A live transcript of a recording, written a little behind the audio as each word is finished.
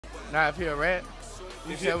Nah, if he a rat.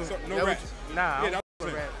 You said no rats. Nah, Yeah, I'm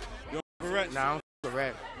a rat. You don't for rats? Nah, I'm a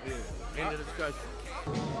rat. Yeah. End of discussion.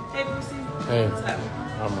 Hey, Boosie. Hey. What's up?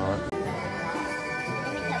 I'm alright.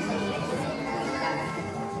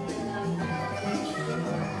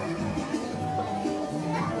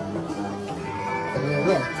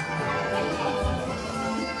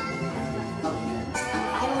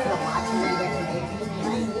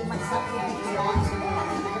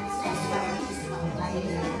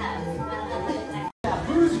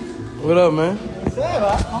 What up, man?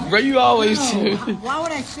 Bro, you always tell me. Why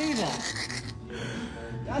would I say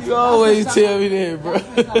that? You always tell me that, bro.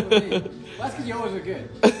 That's because you always look good.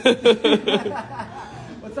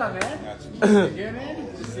 What's up, man? You good, man?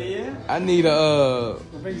 Good to see you. I need a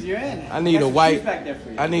What brings you in? I need a white. Back there for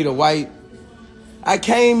you. I need a white. I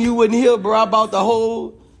came, you wasn't here, bro. I bought the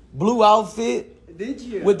whole blue outfit. Did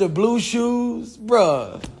you? With the blue shoes,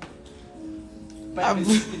 bruh. But did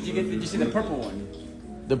you see the purple one?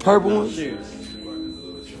 The purple one? Shoes.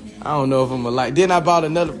 I don't know if I'm gonna like. Then I bought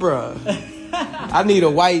another, bruh. I need a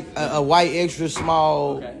white extra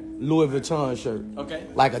small Louis Vuitton shirt. Okay.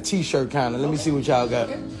 Like a t-shirt kind of. Let me see what y'all got.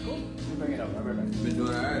 Okay, cool. Let me bring it up. Right back. Been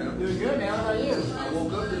doing all right, huh? Doing good, man. How about you? I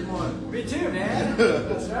woke up this morning. Me too, man.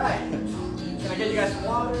 That's right. Can I get you guys some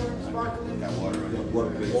water, sparkling? Got water right here.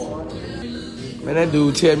 Water, please. Man, that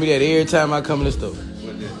dude tell me that every time I come in the store.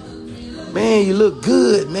 What that? Man, you look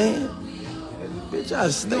good, man. Bitch, I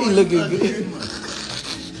stay looking good.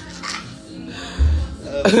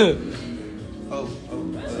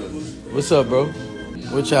 What's up, bro?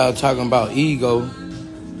 What y'all talking about? Ego.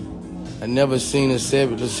 I never seen a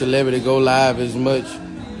celebrity go live as much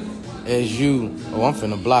as you. Oh, I'm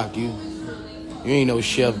finna block you. You ain't no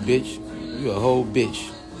chef, bitch. You a whole bitch.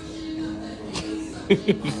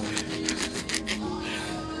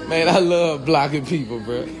 Man, I love blocking people,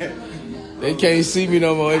 bro. They can't see me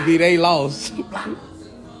no more. It be they lost.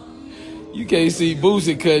 You can't see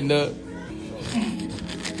Boosie cutting up.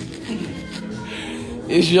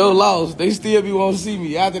 It's your loss. They still be won't see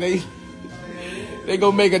me after they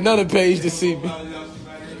gonna make another page to see me.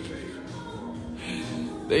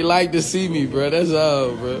 They like to see me, bro. That's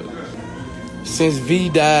all, bro. Since V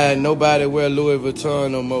died, nobody wear Louis Vuitton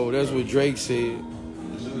no more. That's what Drake said.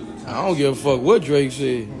 I don't give a fuck what Drake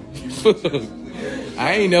said.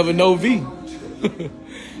 I ain't never know V.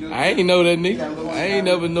 I ain't know that nigga. I ain't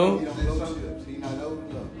never know him.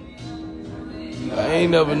 I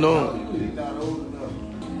ain't never know him.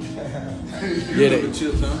 Yeah,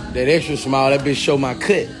 that extra small, that bitch show my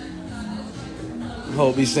cut.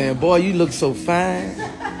 Ho be saying, boy, you look so fine.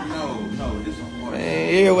 No, this one. Man,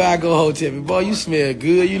 everywhere I go, Ho tell me, boy, you smell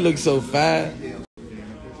good, you look so fine.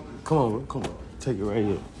 Come on, bro, come on. Take it right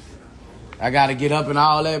here. I gotta get up and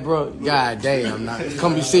all that, bro. God damn,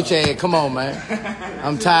 come you sit your ass. Come on, man.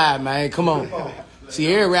 I'm tired, man. Come on. See,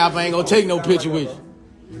 every rapper ain't gonna take no picture with you.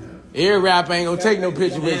 Every rapper ain't gonna take no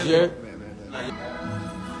picture with you.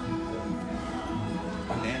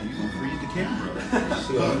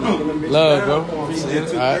 Love, bro. All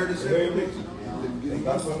right.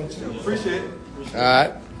 Appreciate it. All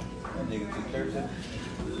right.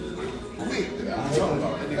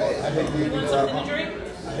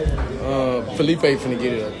 Felipe finna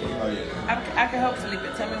get it up there. I can help Felipe.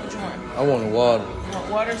 Tell me what you want. I want a water. You want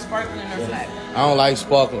water, sparkling, or flat? I don't like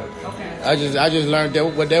sparkling. Okay. I just learned that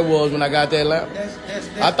what that was when I got that lamp.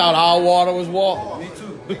 I thought all water was water. Me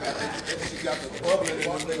too.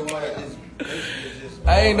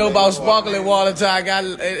 I ain't know about sparkling water till I got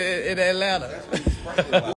in Atlanta.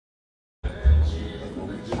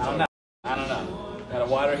 I don't know. Got a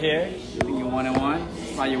water here. You think you want it one?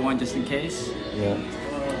 Buy you one just in case. Yeah.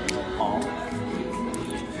 Oh.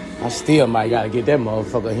 I still might gotta get that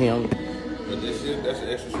motherfucker him. But this shit, that's an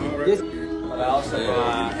extra small, right? But I also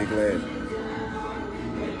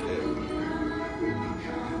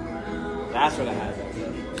that's what I had.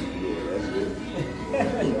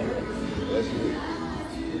 That's good.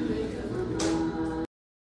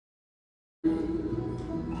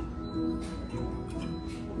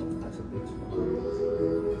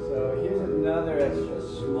 So here's another extra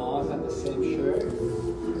small. It's not the same shirt.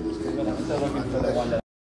 But I'm still looking for the one that.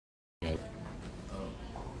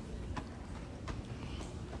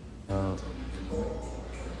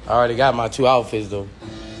 I already got my 2 outfits though.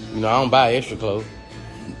 You know, I don't buy extra clothes.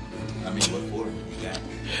 I mean, what for? You got it.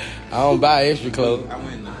 I don't buy extra clothes. I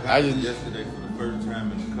went in the I just yesterday for the first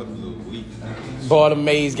time in a couple of weeks. bought a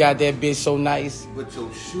maze, got that bitch so nice. But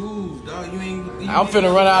your shoes, dog, you ain't. I'm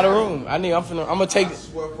finna run out of room. I'm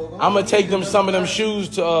gonna take them some of them shoes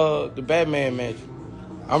to the Batman mansion.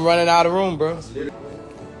 I'm running out of room, bro.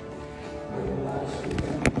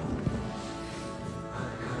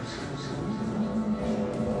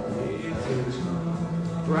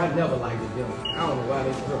 Bro, I never liked it, them. I don't know why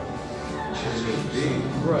they bro.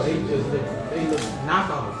 Bro, they look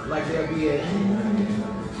knockoff. Like they'll be at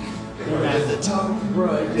the top.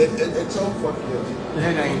 bro, It's so fucking up.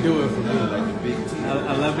 that ain't do it for me. Like the big T.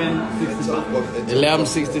 1165.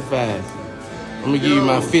 1165. I'm gonna give you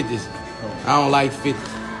my 50s. I don't like 50s.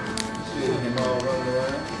 Shit, him all running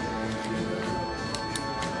around.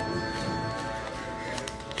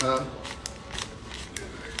 Huh?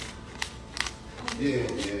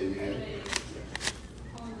 Yeah.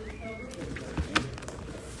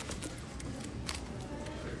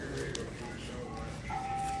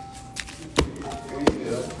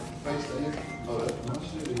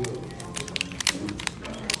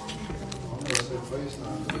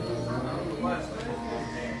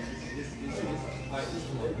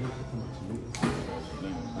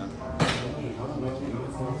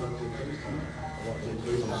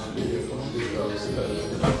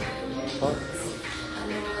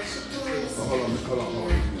 Hold on.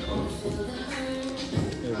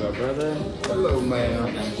 Here we go, brother. Hello,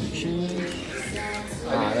 man.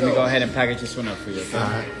 Let me go ahead and package this one up for you. Okay?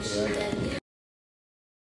 Alright.